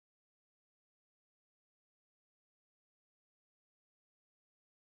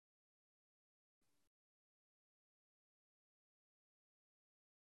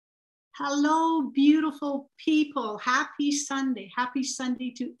Hello, beautiful people. Happy Sunday. Happy Sunday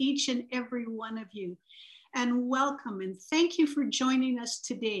to each and every one of you. And welcome and thank you for joining us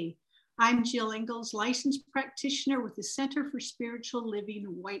today. I'm Jill Ingalls, licensed practitioner with the Center for Spiritual Living,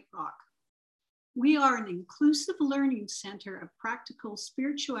 White Rock. We are an inclusive learning center of practical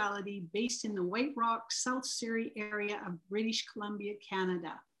spirituality based in the White Rock, South Surrey area of British Columbia,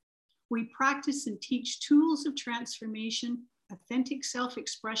 Canada. We practice and teach tools of transformation, authentic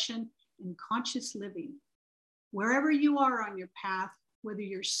self-expression, and conscious living. Wherever you are on your path, whether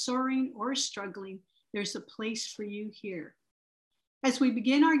you're soaring or struggling, there's a place for you here. As we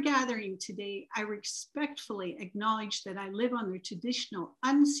begin our gathering today, I respectfully acknowledge that I live on the traditional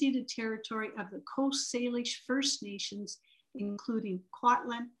unceded territory of the Coast Salish First Nations, including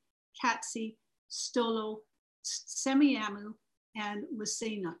Kwantlen, Katzie, Stolo, Semiahmoo, and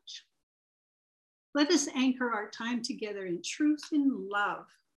Wasanich. Let us anchor our time together in truth and love.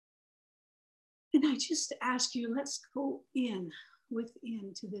 And I just ask you, let's go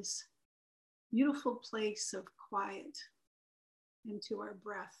within to this beautiful place of quiet and to our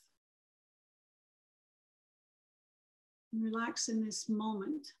breath. And relax in this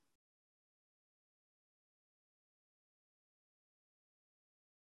moment.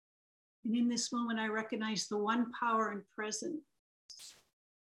 And in this moment, I recognize the one power and presence,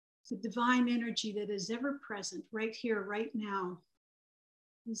 the divine energy that is ever present right here, right now,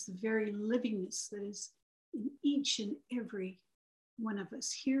 is the very livingness that is in each and every one of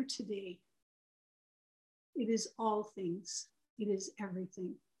us here today. It is all things. It is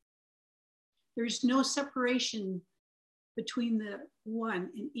everything. There's no separation between the one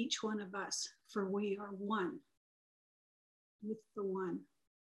and each one of us, for we are one with the one.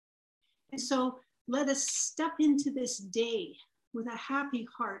 And so let us step into this day with a happy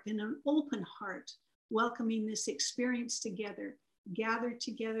heart and an open heart, welcoming this experience together, gathered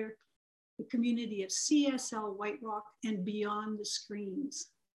together, the community of CSL White Rock and beyond the screens,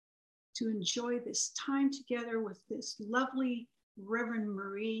 to enjoy this time together with this lovely Reverend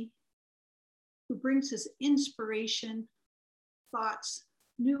Marie, who brings us inspiration, thoughts,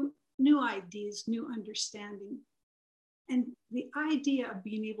 new ideas, new understanding. And the idea of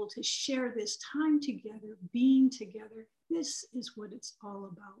being able to share this time together, being together, this is what it's all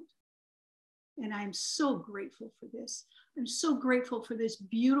about. And I'm so grateful for this. I'm so grateful for this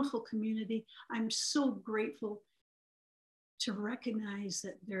beautiful community. I'm so grateful to recognize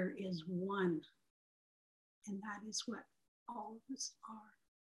that there is one, and that is what all of us are.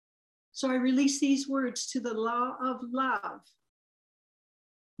 So I release these words to the law of love,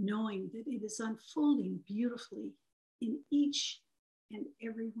 knowing that it is unfolding beautifully in each and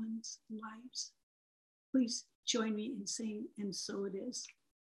everyone's lives. Please join me in saying, and so it is.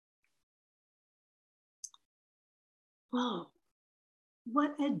 Wow,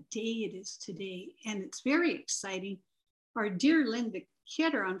 what a day it is today. And it's very exciting. Our dear Linda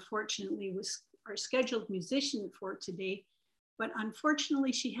Kidder, unfortunately, was our scheduled musician for today, but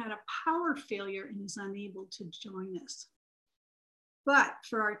unfortunately she had a power failure and is unable to join us. But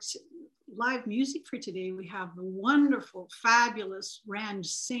for our live music for today, we have the wonderful, fabulous Ranj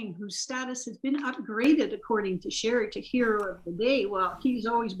Singh, whose status has been upgraded, according to Sherry, to Hero of the Day. Well, he's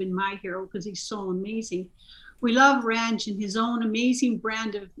always been my hero because he's so amazing. We love Ranj and his own amazing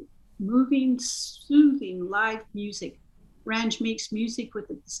brand of moving, soothing live music. Ranj makes music with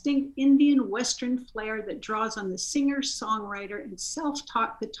a distinct Indian Western flair that draws on the singer, songwriter, and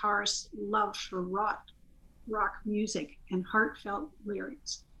self-taught guitarist's love for rock music and heartfelt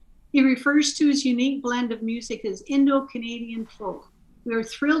lyrics. He refers to his unique blend of music as Indo-Canadian folk. We are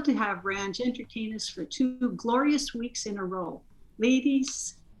thrilled to have Ranj entertain us for 2 glorious weeks in a row.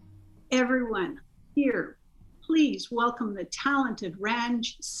 Ladies, everyone here, please welcome the talented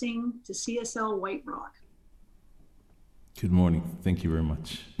Ranj Singh to CSL White Rock. Good morning. Thank you very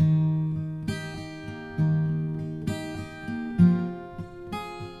much.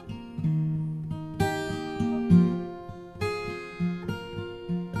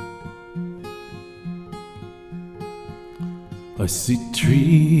 I see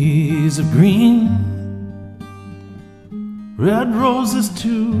trees of green, red roses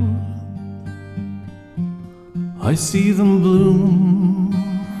too. I see them bloom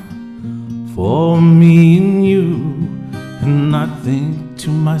for me and you, and I think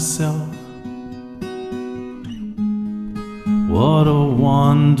to myself, what a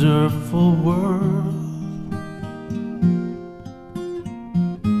wonderful world.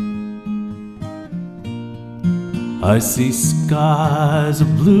 I see skies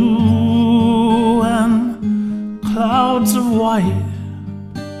of blue and clouds of white,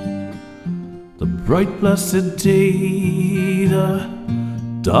 the bright blessed day, the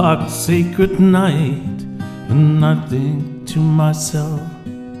dark sacred night, and I think to myself,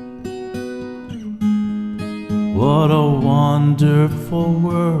 what a wonderful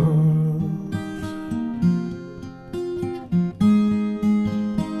world.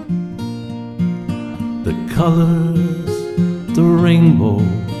 The colors, the rainbow,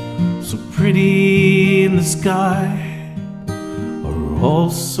 so pretty in the sky, are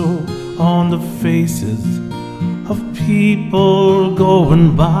also on the faces of people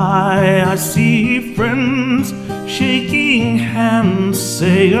going by. I see friends shaking hands,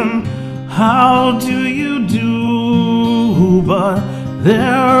 saying, how do you do? But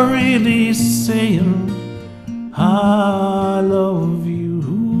they're really saying, I love you.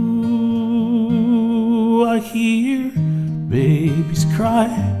 I hear babies cry,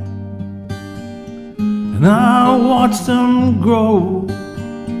 and I watch them grow.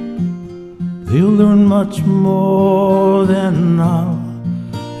 They'll learn much more than I'll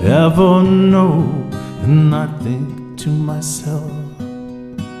ever know. And I think to myself,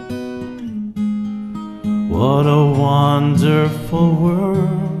 what a wonderful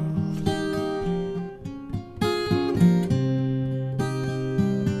world.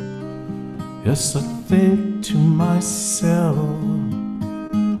 Yes, I think to myself,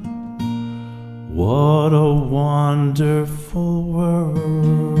 what a wonderful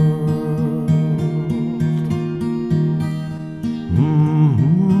world.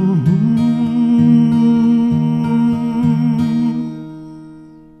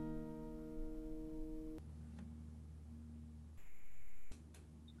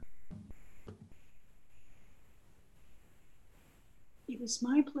 It is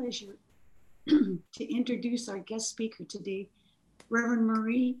my pleasure to introduce our guest speaker today, Reverend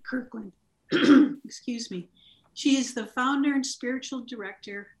Marie Kirkland. Excuse me. She is the founder and spiritual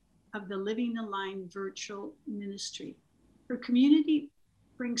director of the Living Aligned Virtual Ministry. Her community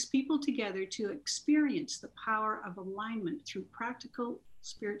brings people together to experience the power of alignment through practical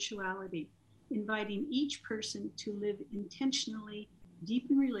spirituality, inviting each person to live intentionally,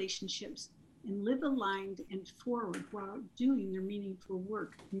 deepen relationships, and live aligned and forward while doing their meaningful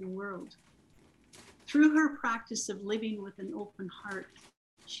work in the world. Through her practice of living with an open heart,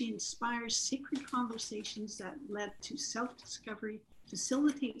 she inspires sacred conversations that led to self-discovery,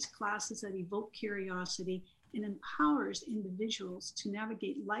 facilitates classes that evoke curiosity, and empowers individuals to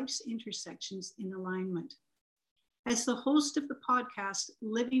navigate life's intersections in alignment. As the host of the podcast,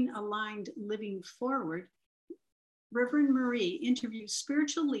 Living Aligned, Living Forward, Reverend Marie interviews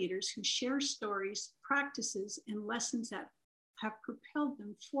spiritual leaders who share stories, practices, and lessons that have propelled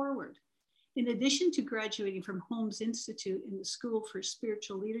them forward. In addition to graduating from Holmes Institute in the School for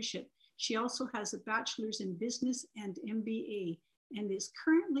Spiritual Leadership, she also has a bachelor's in business and MBA, and is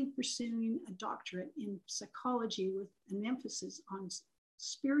currently pursuing a doctorate in psychology with an emphasis on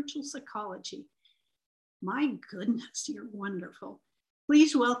spiritual psychology. My goodness, you're wonderful.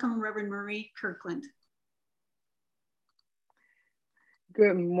 Please welcome Reverend Marie Kirkland.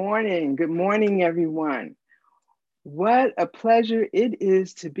 Good morning, everyone. What a pleasure it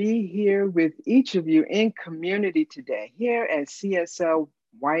is to be here with each of you in community today, here at CSL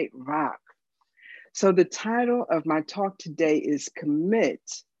White Rock. So the title of my talk today is Commit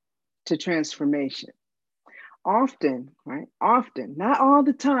to Transformation. Often, right? Often, not all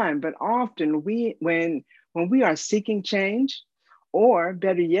the time, but often when we are seeking change, or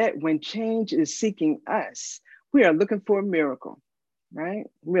better yet, when change is seeking us, we are looking for a miracle. Right?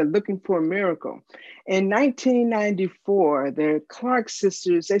 We're looking for a miracle. In 1994, the Clark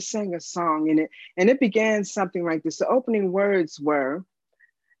sisters, they sang a song in it, and it began something like this. The opening words were,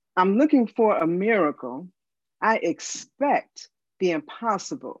 I'm looking for a miracle. I expect the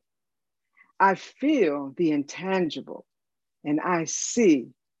impossible. I feel the intangible, and I see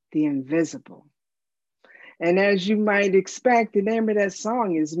the invisible. And as you might expect, the name of that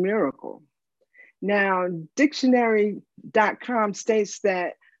song is Miracle. Now, dictionary.com states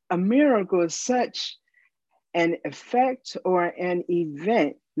that a miracle is such an effect or an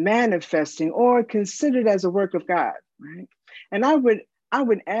event manifesting or considered as a work of God, right? And I would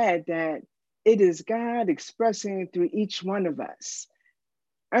add that it is God expressing through each one of us.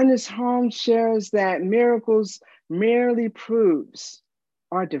 Ernest Holmes shares that miracles merely proves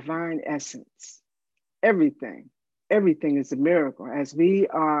our divine essence. Everything is a miracle as we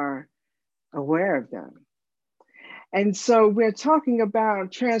are aware of them. And so we're talking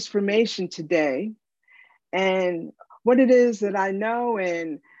about transformation today, and what it is that I know,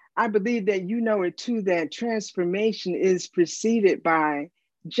 and I believe that you know it too, that transformation is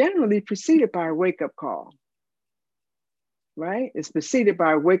generally preceded by a wake-up call, right? It's preceded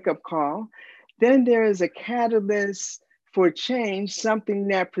by a wake-up call. Then there is a catalyst for change, something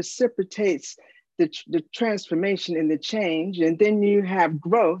that precipitates the transformation and the change. And then you have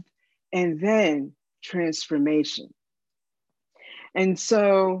growth and then transformation. And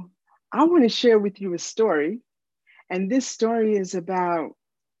so I want to share with you a story. And this story is about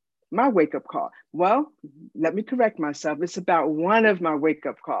my wake up call. Well, let me correct myself. It's about one of my wake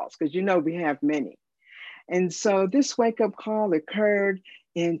up calls, because you know we have many. And so this wake up call occurred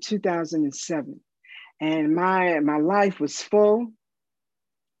in 2007. And my life was full,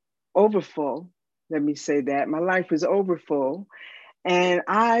 overfull. Let me say that. My life was overfull. And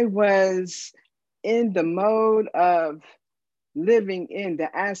I was in the mode of living in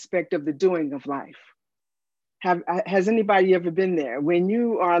the aspect of the doing of life. Has anybody ever been there? When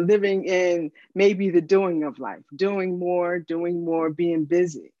you are living in maybe the doing of life, doing more, being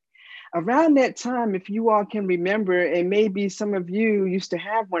busy. Around that time, if you all can remember, and maybe some of you used to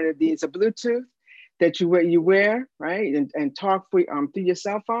have one of these, a Bluetooth that you wear, right? And talk through your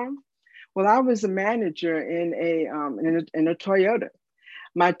cell phone. Well, I was a manager in a Toyota.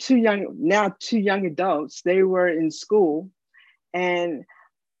 My two young adults, they were in school, and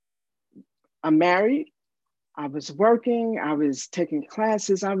I'm married. I was working, I was taking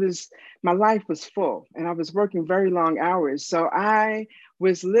classes, my life was full, and I was working very long hours. So I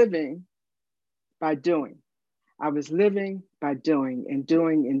was living by doing. I was living by doing and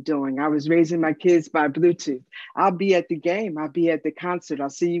doing and doing. I was raising my kids by Bluetooth. I'll be at the game, I'll be at the concert, I'll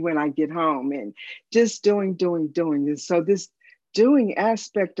see you when I get home, and just doing. And so this doing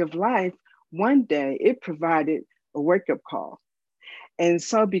aspect of life, one day it provided a wake-up call. And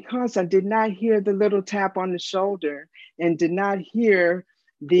so because I did not hear the little tap on the shoulder and did not hear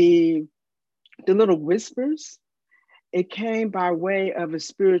the little whispers, it came by way of a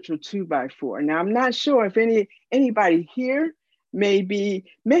spiritual 2x4. Now, I'm not sure if anybody here may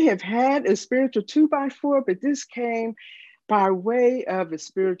have had a spiritual 2x4, but this came by way of a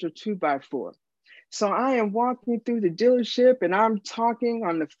spiritual 2x4. So I am walking through the dealership and I'm talking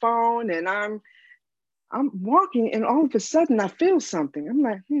on the phone, and I'm walking, and all of a sudden I feel something. I'm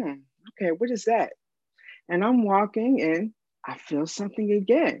like, okay, what is that? And I'm walking and I feel something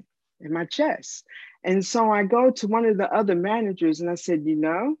again in my chest. And so I go to one of the other managers and I said,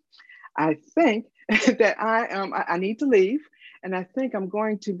 I think that I need to leave. And I think I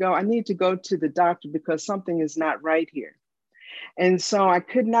need to go to the doctor because something is not right here. And so I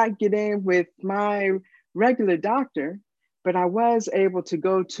could not get in with my regular doctor, but I was able to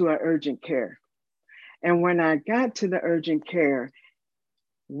go to an urgent care. And when I got to the urgent care,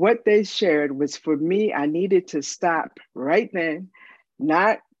 what they shared was, for me, I needed to stop right then,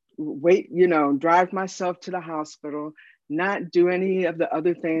 not wait, drive myself to the hospital, not do any of the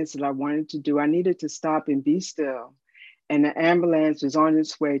other things that I wanted to do. I needed to stop and be still. And the ambulance was on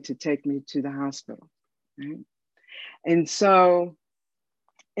its way to take me to the hospital. Right? And so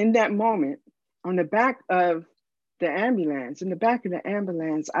in that moment, on the back of the ambulance,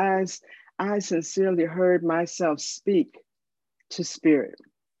 I sincerely heard myself speak to spirit.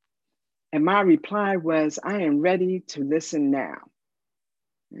 And my reply was, I am ready to listen now.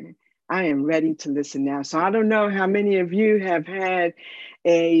 I am ready to listen now. So I don't know how many of you have had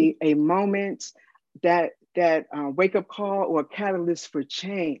a moment that wake-up call or catalyst for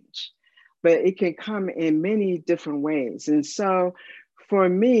change, but it can come in many different ways. And so for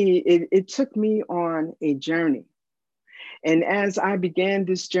me, it took me on a journey. And as I began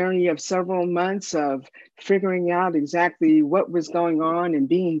this journey of several months of figuring out exactly what was going on and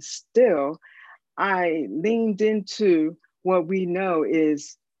being still, I leaned into what we know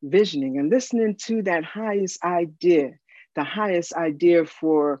is visioning and listening to that highest idea, the highest idea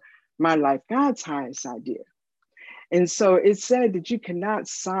for my life, God's highest idea. And so it said that you cannot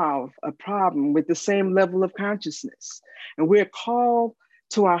solve a problem with the same level of consciousness. And we're called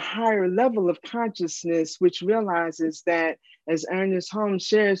to a higher level of consciousness, which realizes that, as Ernest Holmes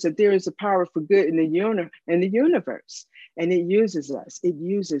shares, that there is a power for good in the universe, and it uses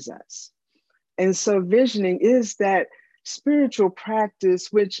us. And so visioning is that spiritual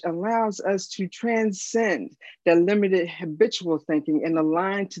practice which allows us to transcend the limited habitual thinking and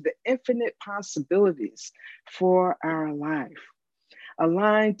align to the infinite possibilities for our life.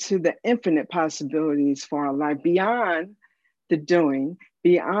 Align to the infinite possibilities for our life, beyond the doing,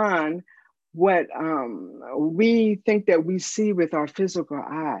 beyond what we think that we see with our physical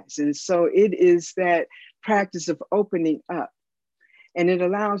eyes. And so it is that practice of opening up, and it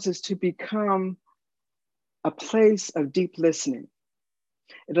allows us to become a place of deep listening.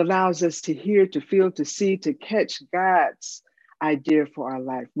 It allows us to hear, to feel, to see, to catch God's idea for our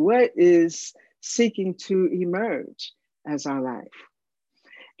life. What is seeking to emerge as our life?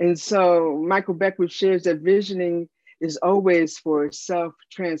 And so Michael Beckwith shares that visioning is always for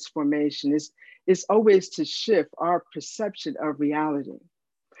self-transformation. It's always to shift our perception of reality.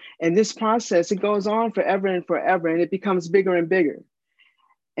 And this process, it goes on forever and forever, and it becomes bigger and bigger.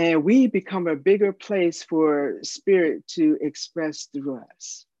 And we become a bigger place for spirit to express through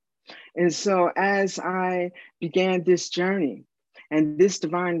us. And so as I began this journey and this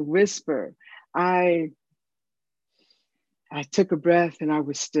divine whisper, I took a breath and I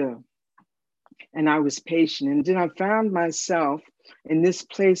was still and I was patient. And then I found myself in this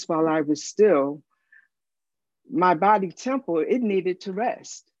place while I was still. My body temple, it needed to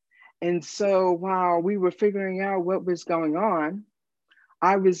rest. And so while we were figuring out what was going on,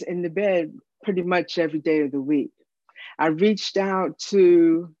 I was in the bed pretty much every day of the week. I reached out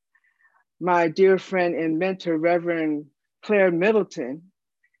to my dear friend and mentor, Reverend Claire Middleton,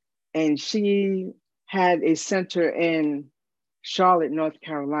 and she had a center in Charlotte, North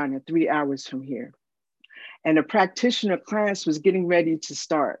Carolina, 3 hours from here. And a practitioner class was getting ready to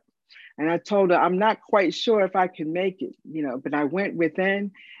start. And I told her, I'm not quite sure if I can make it, but I went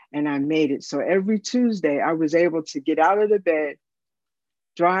within and I made it. So every Tuesday, I was able to get out of the bed,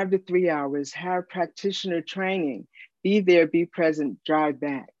 drive the 3 hours, have practitioner training, be there, be present, drive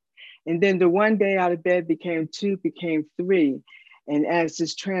back. And then the one day out of bed became 2, became 3. And as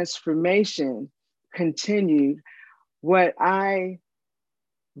this transformation continued, what I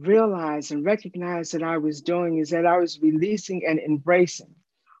realized and recognized that I was doing is that I was releasing and embracing,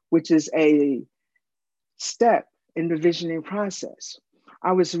 which is a step in the visioning process.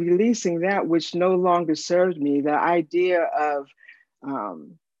 I was releasing that which no longer served me, the idea of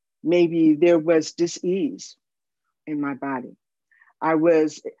maybe there was dis-ease in my body. I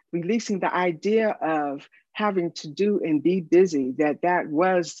was releasing the idea of having to do and be busy, that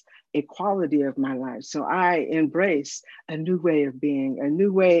was a quality of my life. So I embraced a new way of being, a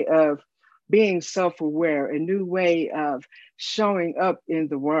new way of being self-aware, a new way of showing up in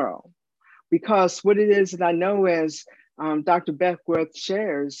the world. Because what it is that I know, as Dr. Beckworth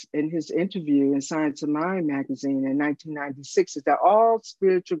shares in his interview in Science of Mind magazine in 1996, is that all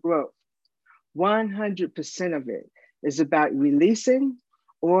spiritual growth, 100% of it, is about releasing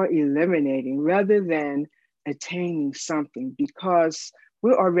or eliminating rather than attaining something, because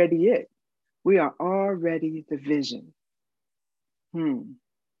we're already it. We are already the vision.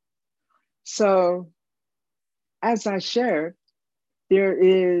 So as I shared, there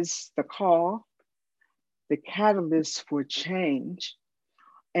is the call, the catalyst for change.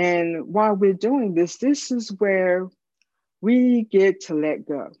 And while we're doing this, this is where we get to let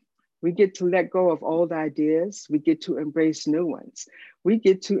go. We get to let go of old ideas. We get to embrace new ones. We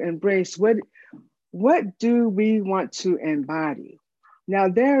get to embrace what do we want to embody? Now,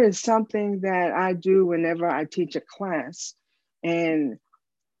 there is something that I do whenever I teach a class and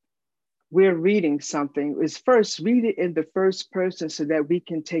we're reading something, is first read it in the first person so that we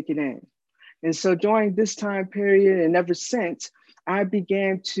can take it in. And so during this time period and ever since, I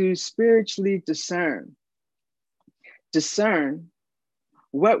began to spiritually discern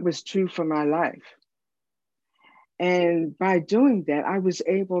what was true for my life. And by doing that, I was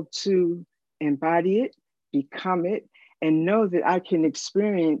able to embody it, become it, and know that I can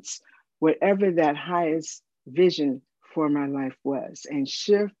experience whatever that highest vision for my life was, and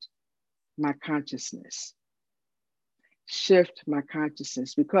shift my consciousness. Shift my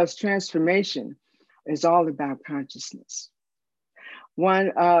consciousness, because transformation is all about consciousness.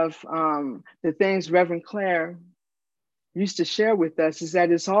 One of the things Reverend Claire used to share with us is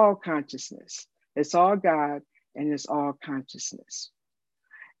that it's all consciousness. It's all God, and it's all consciousness.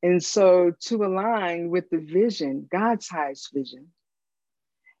 And so to align with the vision, God's highest vision,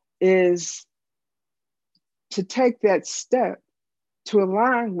 is to take that step to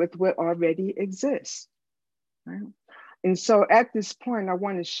align with what already exists. Right? And so at this point, I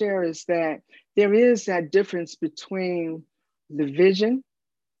want to share is that there is that difference between the vision,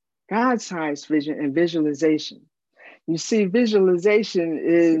 God's highest vision, and visualization. You see, visualization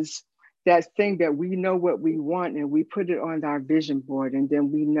is that thing that we know what we want and we put it on our vision board, and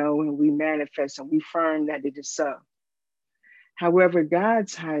then we know and we manifest and we affirm that it is so. However,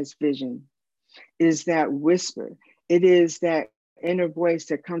 God's highest vision is that whisper. It is that inner voice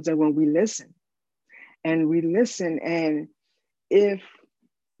that comes in when we listen. And we listen, and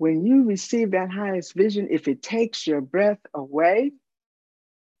when you receive that highest vision, if it takes your breath away,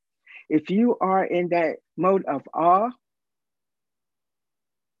 if you are in that mode of awe,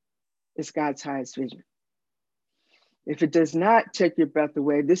 it's God's highest vision. If it does not take your breath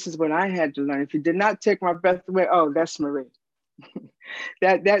away, this is what I had to learn. If it did not take my breath away, oh, that's Marie.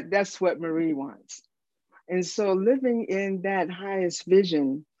 That's what Marie wants. And so living in that highest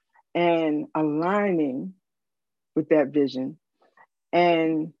vision and aligning with that vision.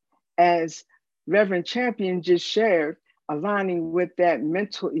 And as Reverend Champion just shared, aligning with that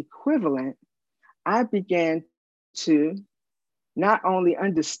mental equivalent, I began to not only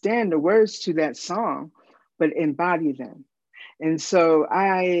understand the words to that song, but embody them. And so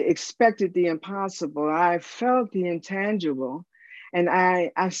I expected the impossible. I felt the intangible, and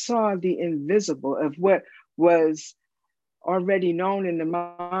I saw the invisible of what was already known in the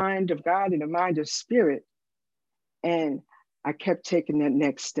mind of God, in the mind of spirit. And I kept taking that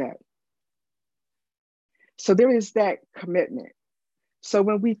next step. So there is that commitment. So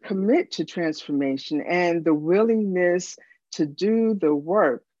when we commit to transformation and the willingness to do the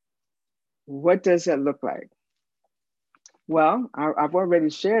work, what does that look like? Well, I've already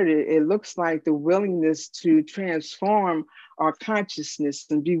shared it. It looks like the willingness to transform our consciousness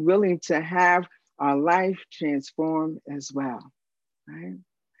and be willing to have our life transformed as well, right?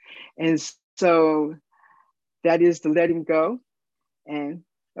 And so that is the letting go. And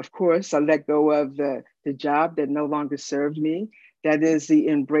of course, I let go of the job that no longer served me. That is the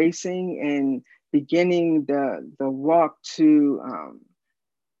embracing and beginning the walk to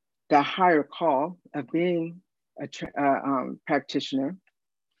the higher call of being a practitioner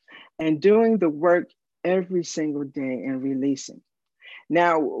and doing the work every single day and releasing.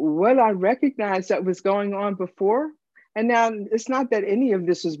 Now, what I recognized that was going on before, and now it's not that any of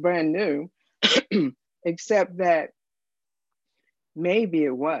this is brand new, except that maybe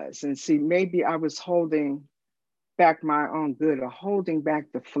it was. And see, maybe I was holding back my own good or holding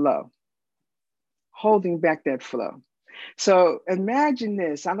back the flow, holding back that flow. So imagine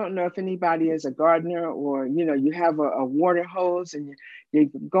this. I don't know if anybody is a gardener or, you have a water hose and you're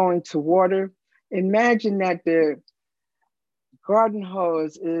going to water. Imagine that the garden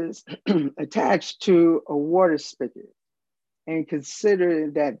hose is attached to a water spigot, and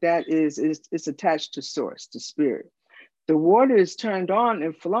consider that it's attached to source, to spirit. The water is turned on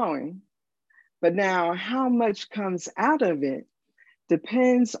and flowing, but now how much comes out of it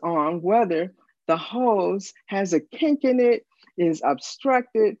depends on whether the hose has a kink in it, is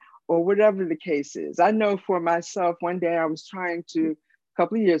obstructed, or whatever the case is. I know for myself, one day I was a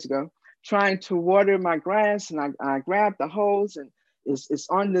couple of years ago, trying to water my grass, and I grabbed the hose and it's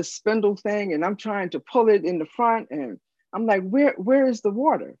on this spindle thing, and I'm trying to pull it in the front, and I'm like, where is the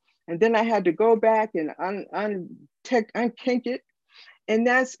water? And then I had to go back and unkink it. And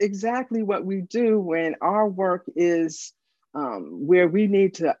that's exactly what we do when our work is where we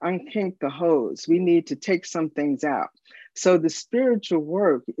need to unkink the hose. We need to take some things out. So the spiritual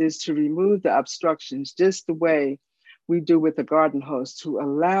work is to remove the obstructions, just the way we do with the garden hose, to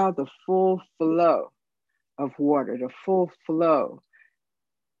allow the full flow of water, the full flow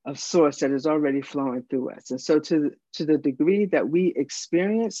of source that is already flowing through us. And so to the degree that we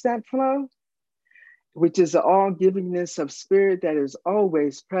experience that flow, which is the all-givingness of spirit that is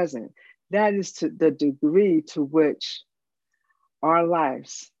always present, that is to the degree to which our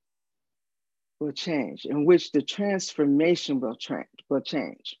lives will change, in which the transformation will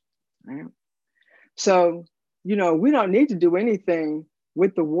change, right? So, we don't need to do anything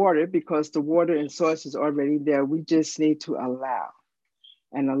with the water because the water and source is already there. We just need to allow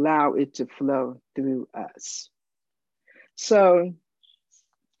it to flow through us. So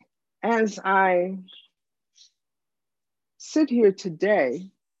as I sit here today,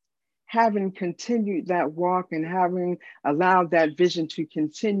 having continued that walk and having allowed that vision to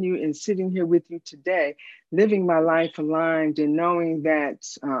continue, and sitting here with you today, living my life aligned and knowing that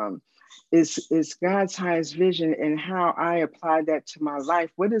is God's highest vision, and how I apply that to my life.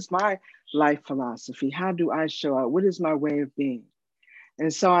 What is my life philosophy? How do I show up? What is my way of being?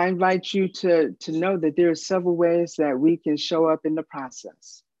 And so I invite you to know that there are several ways that we can show up in the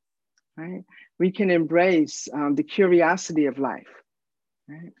process, right? We can embrace the curiosity of life,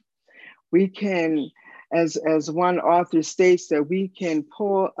 right? We can, as one author states, that we can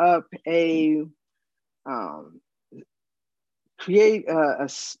pull up create a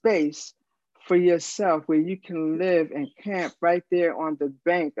space for yourself where you can live and camp right there on the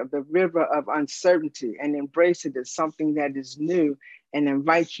bank of the river of uncertainty and embrace it as something that is new and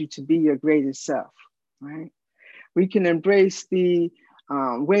invite you to be your greatest self, right? We can embrace the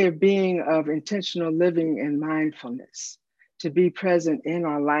way of being of intentional living and mindfulness, to be present in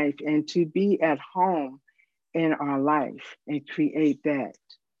our life and to be at home in our life and create that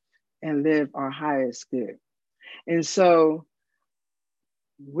and live our highest good. And so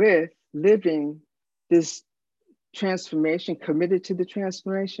with living this transformation, committed to the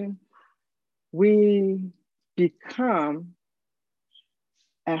transformation, we become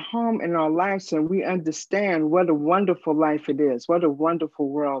at home in our lives, and we understand what a wonderful life it is, what a wonderful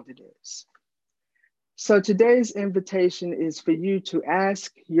world it is. So today's invitation is for you to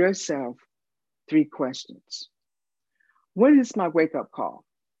ask yourself 3 questions. What is my wake-up call?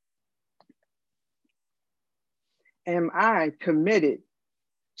 Am I committed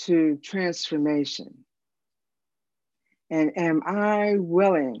to transformation? And am I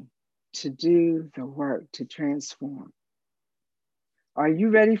willing to do the work to transform? Are you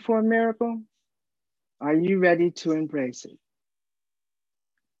ready for a miracle? Are you ready to embrace it?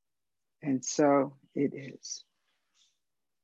 And so it is.